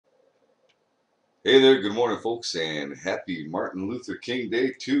Hey there, good morning, folks, and happy Martin Luther King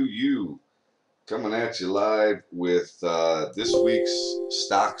Day to you. Coming at you live with this week's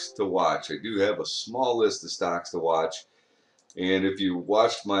stocks to watch. I do have a small list of stocks to watch, and if you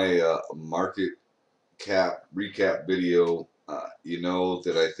watched my market cap recap video, you know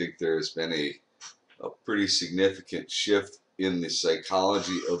that I think there's been a pretty significant shift in the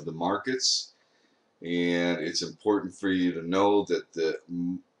psychology of the markets, and it's important for you to know that the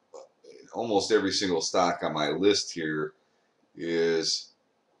almost every single stock on my list here is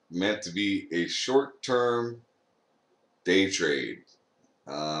meant to be a short-term day trade.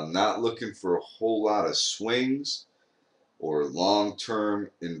 Not looking for a whole lot of swings or long-term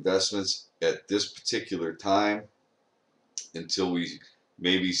investments at this particular time until we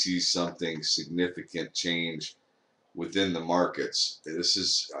maybe see something significant change within the markets. This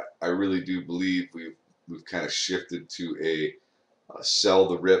is, I really do believe we've kind of shifted to a sell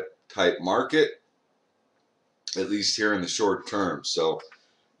the rip type market, at least here in the short term. So,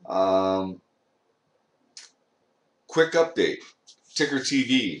 um, quick update. Ticker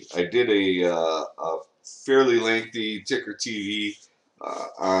TV. I did a fairly lengthy Ticker TV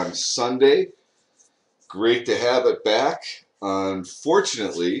on Sunday. Great to have it back.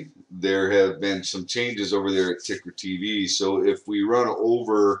 Unfortunately, there have been some changes over there at Ticker TV. So if we run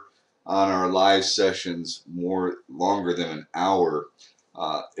over on our live sessions more longer than an hour,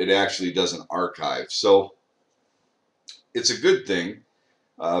 it actually doesn't archive. So it's a good thing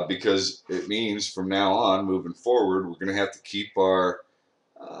because it means from now on, moving forward, we're going to have to keep our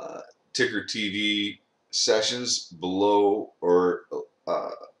uh, Ticker TV sessions below or uh,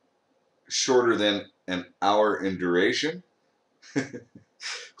 shorter than an hour in duration,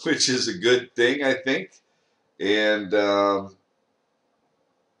 which is a good thing, I think. And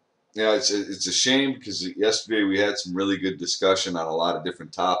it's a shame because yesterday we had some really good discussion on a lot of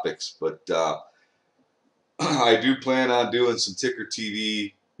different topics, but I do plan on doing some Ticker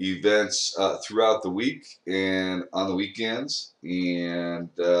TV events throughout the week and on the weekends, and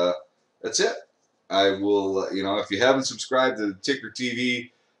that's it. I will, if you haven't subscribed to Ticker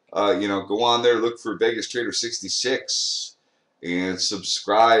TV, go on there, look for Vegas Trader 66, and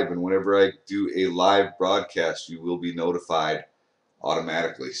subscribe. And whenever I do a live broadcast, you will be notified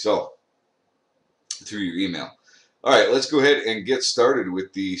automatically. So through your email. All right, let's go ahead and get started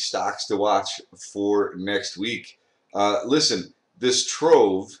with the stocks to watch for next week. Listen, this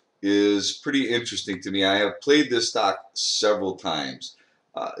TROV is pretty interesting to me. I have played this stock several times.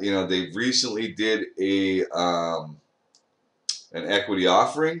 They recently did an equity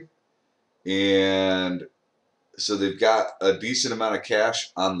offering, and so they've got a decent amount of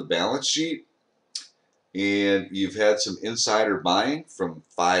cash on the balance sheet, and you've had some insider buying from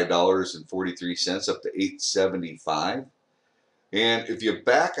 $5.43 up to $8.75. And if you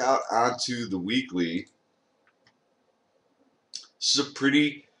back out onto the weekly, this is a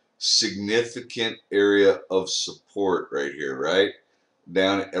pretty significant area of support right here, right?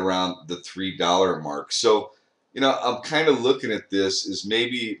 Down around the $3 mark. So, I'm kind of looking at this as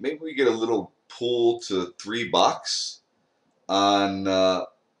maybe we get a little pull to $3 on the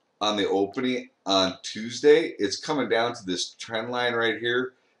opening on Tuesday. It's coming down to this trend line right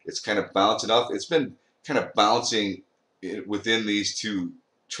here. It's kind of bouncing up. It's been kind of bouncing within these two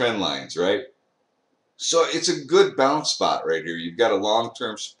trend lines, right? So it's a good bounce spot right here. You've got a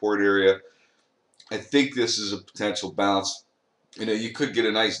long-term support area. I think this is a potential bounce. You could get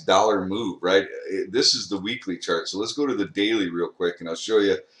a nice dollar move, right? This is the weekly chart. So let's go to the daily real quick, and I'll show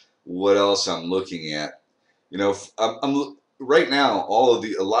you what else I'm looking at. I'm right now.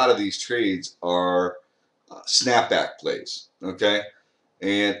 A lot of these trades are snapback plays. Okay,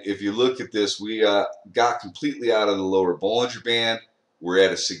 and if you look at this, we got completely out of the lower Bollinger Band. We're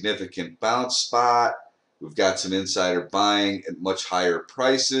at a significant bounce spot. We've got some insider buying at much higher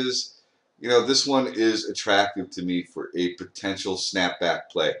prices. This one is attractive to me for a potential snapback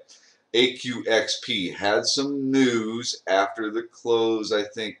play. AQXP had some news after the close, I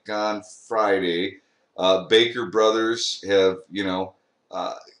think, on Friday. Baker Brothers have,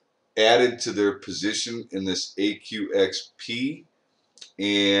 uh, added to their position in this AQXP.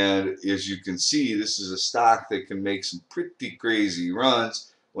 And as you can see, this is a stock that can make some pretty crazy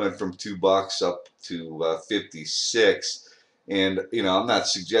runs. Went from $2 up to 56. And, I'm not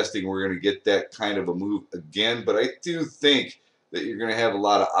suggesting we're going to get that kind of a move again, but I do think that you're going to have a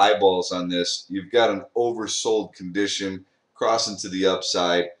lot of eyeballs on this. You've got an oversold condition crossing to the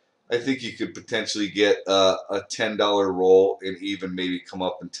upside. I think you could potentially get a $10 roll and even maybe come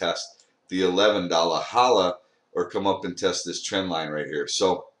up and test the $11 holla or come up and test this trend line right here.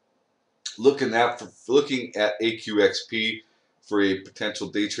 So looking at AQXP for a potential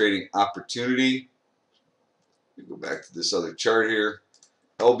day trading opportunity. Go back to this other chart here.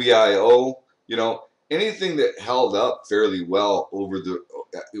 LBIO, anything that held up fairly well over the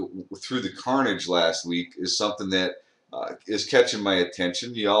through the carnage last week is something that is catching my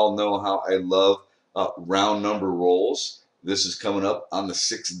attention. You all know how I love round number rolls. This is coming up on the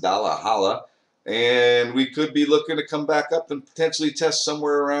 $6 holla, and we could be looking to come back up and potentially test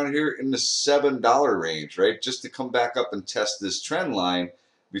somewhere around here in the $7 range, right? Just to come back up and test this trend line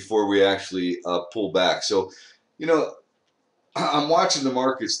before we actually pull back. So, you know, I'm watching the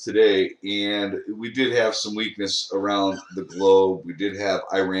markets today, and we did have some weakness around the globe. We did have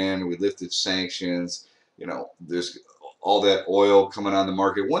Iran. We lifted sanctions. There's all that oil coming on the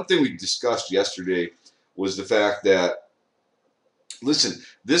market. One thing we discussed yesterday was the fact that, listen,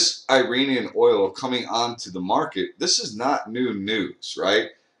 this Iranian oil coming onto the market, this is not new news, right?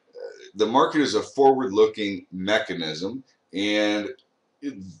 The market is a forward-looking mechanism, and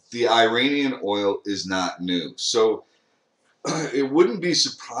the Iranian oil is not new. So it wouldn't be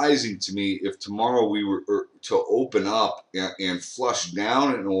surprising to me if tomorrow we were to open up and flush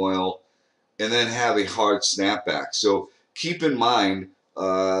down in oil and then have a hard snapback. So keep in mind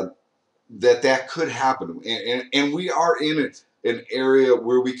that could happen. And we are in an area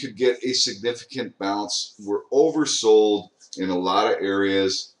where we could get a significant bounce. We're oversold in a lot of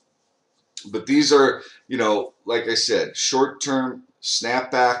areas. But these are, like I said, short-term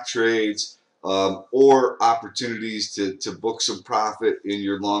snapback trades, or opportunities to book some profit in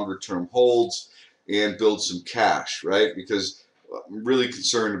your longer-term holds and build some cash, right? Because I'm really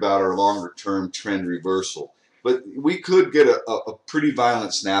concerned about our longer-term trend reversal. But we could get a pretty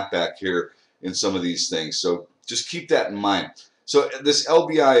violent snapback here in some of these things. So just keep that in mind. So this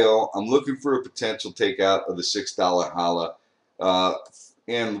LBIO, I'm looking for a potential takeout of the $6 holla.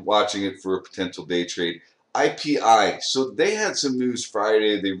 And watching it for a potential day trade. IPI, so they had some news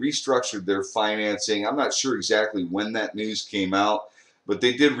Friday. They restructured their financing. I'm not sure exactly when that news came out, but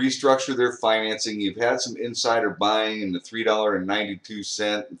they did restructure their financing. You've had some insider buying in the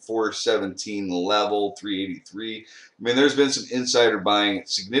 $3.92 and $4.17 level, $3.83. I mean, there's been some insider buying at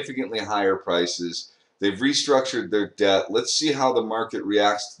significantly higher prices. They've restructured their debt. Let's see how the market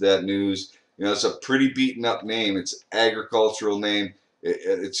reacts to that news. It's a pretty beaten up name. It's an agricultural name.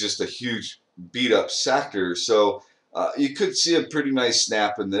 It's just a huge beat up sector. So you could see a pretty nice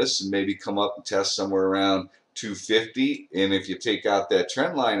snap in this and maybe come up and test somewhere around 250. And if you take out that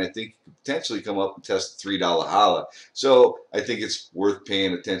trend line, I think you could potentially come up and test the $3 holla. So I think it's worth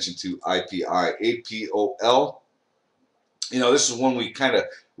paying attention to. IPI, APOL. This is one we kind of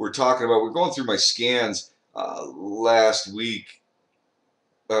were talking about. We're going through my scans last week.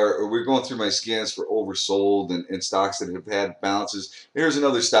 Or we're going through my scans for oversold and stocks that have had bounces. Here's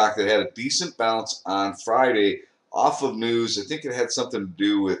another stock that had a decent bounce on Friday off of news. I think it had something to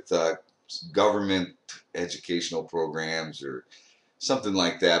do with government educational programs or something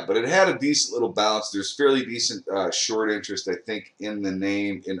like that. But it had a decent little bounce. There's fairly decent short interest, I think, in the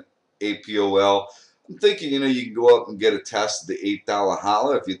name in APOL. I'm thinking, you can go up and get a test of the $8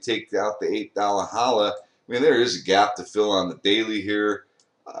 holla. If you take out the $8 holla, I mean, there is a gap to fill on the daily here.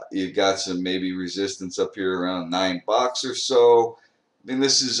 You've got some maybe resistance up here around $9 or so. I mean,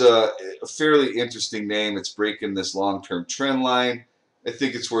 this is a fairly interesting name. It's breaking this long-term trend line. I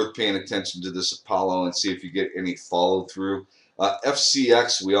think it's worth paying attention to this Apollo and see if you get any follow-through.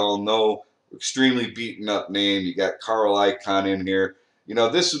 FCX, we all know, extremely beaten up name. You got Carl Icahn in here.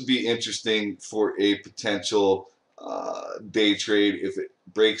 This would be interesting for a potential day trade if it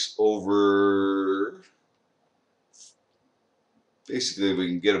breaks over. Basically, if we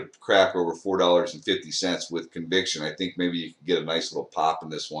can get a crack over $4.50 with conviction, I think maybe you can get a nice little pop in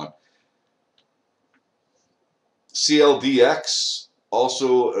this one. CLDX,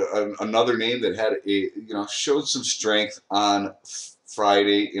 also another name that had showed some strength on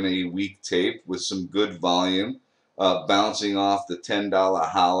Friday in a weak tape with some good volume, bouncing off the $10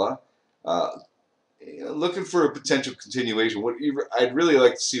 holla. Looking for a potential continuation. What I'd really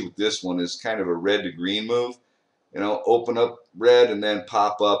like to see with this one is kind of a red to green move. Open up red and then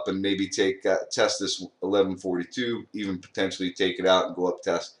pop up and maybe test this 1142, even potentially take it out and go up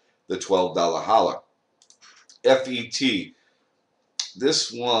test the $12 holla. FET.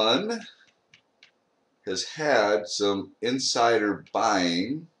 This one has had some insider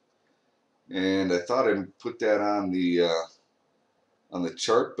buying, and I thought I'd put that on the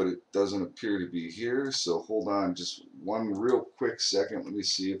chart, but it doesn't appear to be here. So hold on just one real quick second. Let me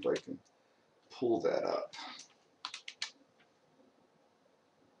see if I can pull that up.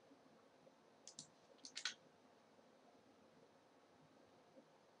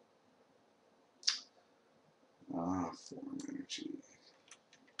 Form energy.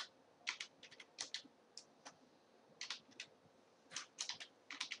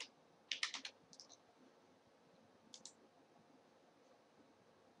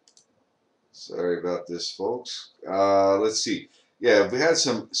 Sorry about this, folks. Let's see. Yeah, we had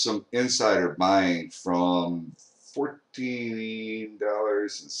some insider buying from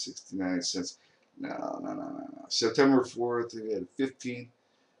 $14.69. No. September 4th, we had 15.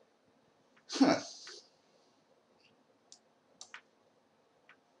 Huh.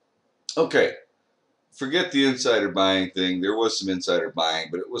 Okay. Forget the insider buying thing. There was some insider buying,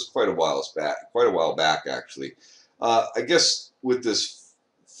 but it was quite a while back actually. I guess with this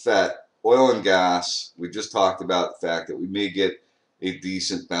FET, oil and gas, we just talked about the fact that we may get a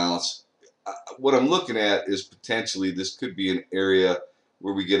decent bounce. What I'm looking at is potentially this could be an area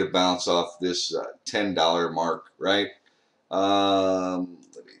where we get a bounce off this $10 mark, right? Let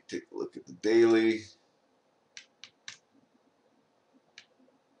me take a look at the daily.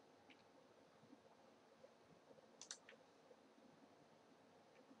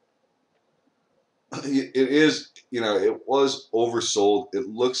 It is, it was oversold. It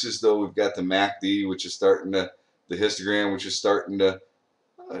looks as though we've got the MACD, which is starting to, the histogram, which is starting to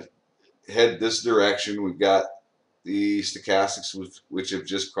uh, head this direction. We've got the stochastics, which have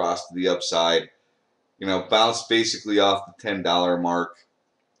just crossed the upside. Bounced basically off the $10 mark.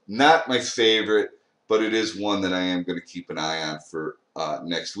 Not my favorite, but it is one that I am going to keep an eye on for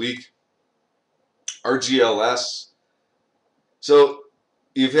next week. RGLS. So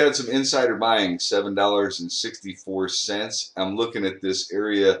you've had some insider buying, $7.64. I'm looking at this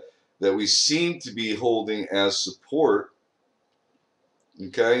area that we seem to be holding as support.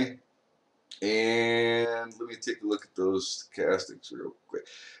 Okay. And let me take a look at those stochastics real quick.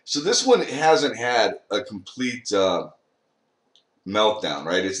 So this one hasn't had a complete meltdown,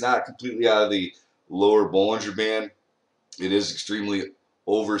 right? It's not completely out of the lower Bollinger Band. It is extremely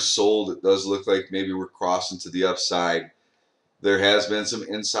oversold. It does look like maybe we're crossing to the upside. There has been some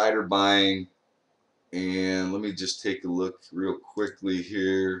insider buying. And let me just take a look real quickly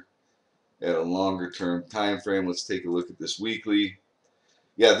here at a longer term time frame. Let's take a look at this weekly.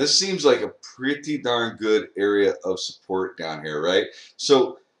 Yeah, this seems like a pretty darn good area of support down here, right?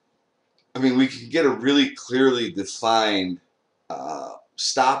 So, I mean, we can get a really clearly defined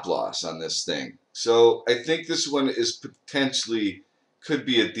stop loss on this thing. So I think this one is potentially could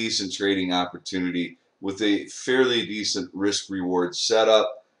be a decent trading opportunity with a fairly decent risk reward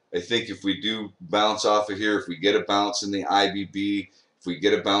setup. I think if we do bounce off of here, if we get a bounce in the IBB, if we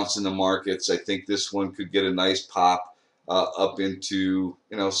get a bounce in the markets, I think this one could get a nice pop up into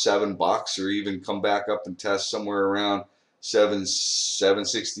 $7 or even come back up and test somewhere around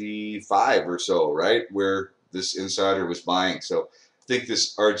 765 or so, right where this insider was buying. So I think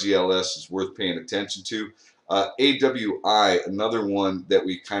this RGLS is worth paying attention to. AWI, another one that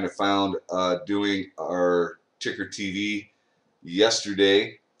we kind of found doing our ticker TV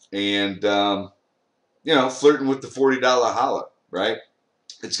yesterday, and flirting with the $40 holla, right?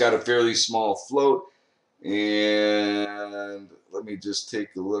 It's got a fairly small float, and let me just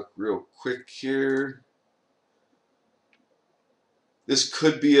take a look real quick here. This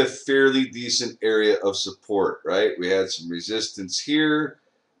could be a fairly decent area of support, right? We had some resistance here.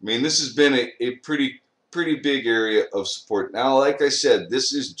 I mean, this has been a pretty big area of support. Now, like I said,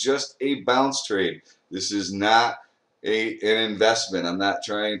 this is just a bounce trade. This is not an investment. I'm not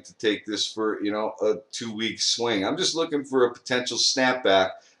trying to take this for, a 2-week swing. I'm just looking for a potential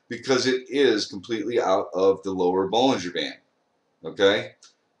snapback because it is completely out of the lower Bollinger Band. Okay?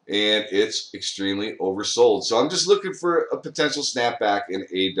 And it's extremely oversold. So I'm just looking for a potential snapback in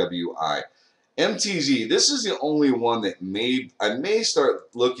AWI. MTZ, this is the only one that I may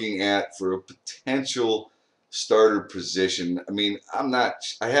start looking at for a potential starter position. I mean, I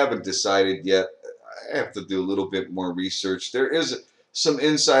haven't decided yet. I have to do a little bit more research. There is some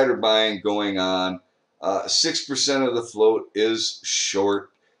insider buying going on. 6% of the float is short.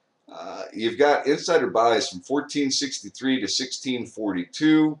 You've got insider buys from 1463 to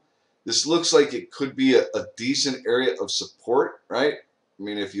 1642. This looks like it could be a decent area of support, right? I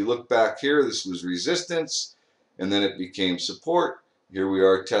mean, if you look back here, this was resistance, and then it became support. Here we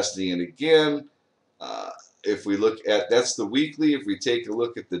are testing it again. If we look at, that's the weekly. If we take a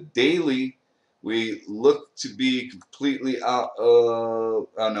look at the daily, we look to be completely out of,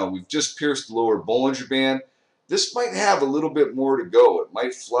 oh no, we've just pierced the lower Bollinger Band. This might have a little bit more to go. It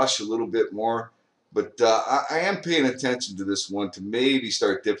might flush a little bit more, but I am paying attention to this one to maybe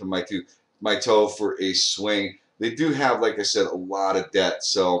start dipping my toe for a swing. They do have, like I said, a lot of debt,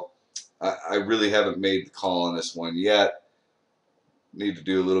 so I really haven't made the call on this one yet. Need to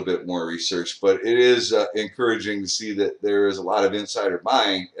do a little bit more research, but it is encouraging to see that there is a lot of insider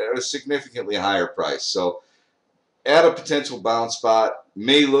buying at a significantly higher price. So at a potential bounce spot,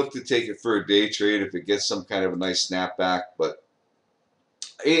 may look to take it for a day trade if it gets some kind of a nice snapback, but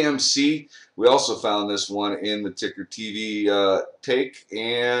AMC, we also found this one in the ticker TV take.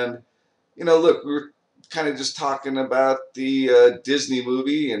 And, look, we were kind of just talking about the Disney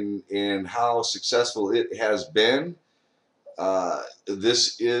movie and how successful it has been.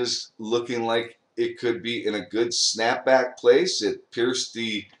 This is looking like it could be in a good snapback place. It pierced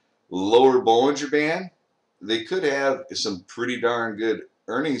the lower Bollinger Band. They could have some pretty darn good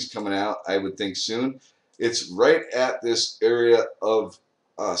earnings coming out, I would think, soon. It's right at this area of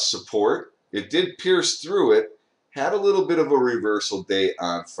support. It did pierce through it, had a little bit of a reversal day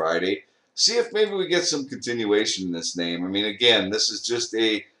on Friday. See if maybe we get some continuation in this name. I mean, again, this is just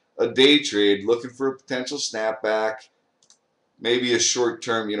a day trade looking for a potential snapback, maybe a short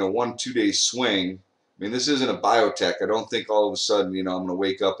term, 1-2 day swing. I mean, this isn't a biotech. I don't think all of a sudden, I'm going to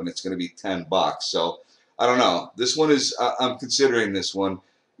wake up and it's going to be $10. So I don't know. This one is, I'm considering this one.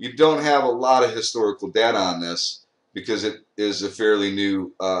 You don't have a lot of historical data on this because it is a fairly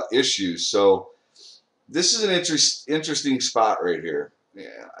new issue. So this is an interesting spot right here.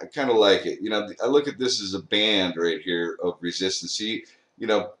 Yeah, I kind of like it. I look at this as a band right here of resistance. See,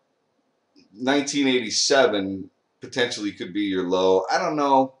 1987 potentially could be your low. I don't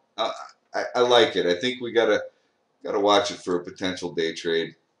know. I like it. I think we gotta watch it for a potential day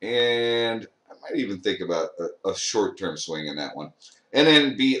trade, and I might even think about a short-term swing in that one.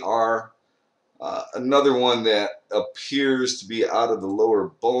 NNBR, another one that appears to be out of the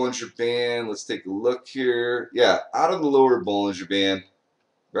lower Bollinger Band. Let's take a look here. Yeah, out of the lower Bollinger Band,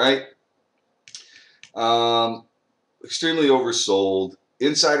 right? Extremely oversold.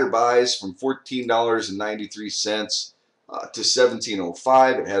 Insider buys from $14.93 to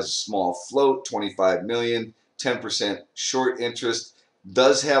 $17.05. It has a small float, 25 million, 10% short interest.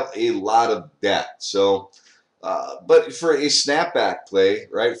 Does have a lot of debt. So, but for a snapback play,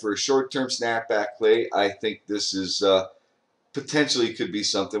 right? For a short-term snapback play, I think this is potentially could be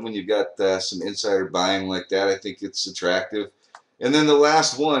something. When you've got some insider buying like that, I think it's attractive. And then the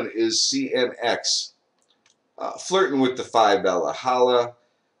last one is CNX. Flirting with the $5 holla.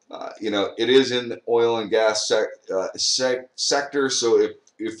 It is in the oil and gas sector, so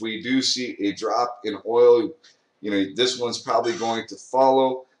if we do see a drop in oil, this one's probably going to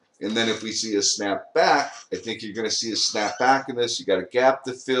follow. And then if we see a snap back, I think you're going to see a snap back in this. You got a gap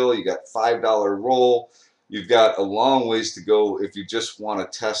to fill. You got $5 roll. You've got a long ways to go if you just want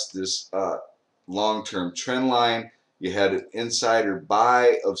to test this long-term trend line. You had an insider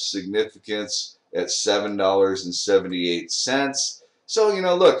buy of significance at $7.78. So,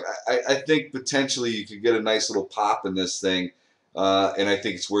 look, I think potentially you could get a nice little pop in this thing, and I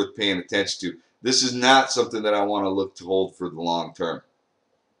think it's worth paying attention to. This is not something that I want to look to hold for the long term.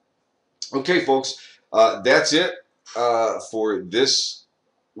 Okay, folks, that's it for this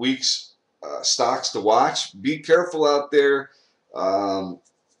week's stocks to watch. Be careful out there. But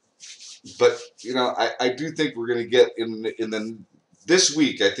I do think we're going to get this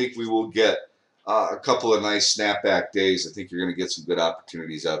week. I think we will get a couple of nice snapback days. I think you're going to get some good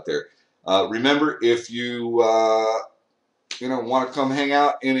opportunities out there. Remember, if you want to come hang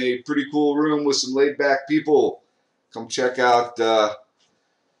out in a pretty cool room with some laid back people, come check out the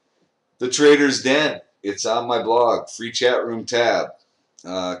Trader's Den. It's on my blog, free chat room tab.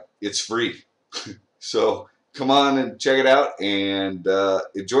 It's free, so come on and check it out and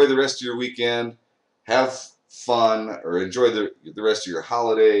enjoy the rest of your weekend. Have fun or enjoy the rest of your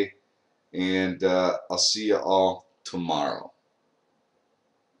holiday. And I'll see you all tomorrow.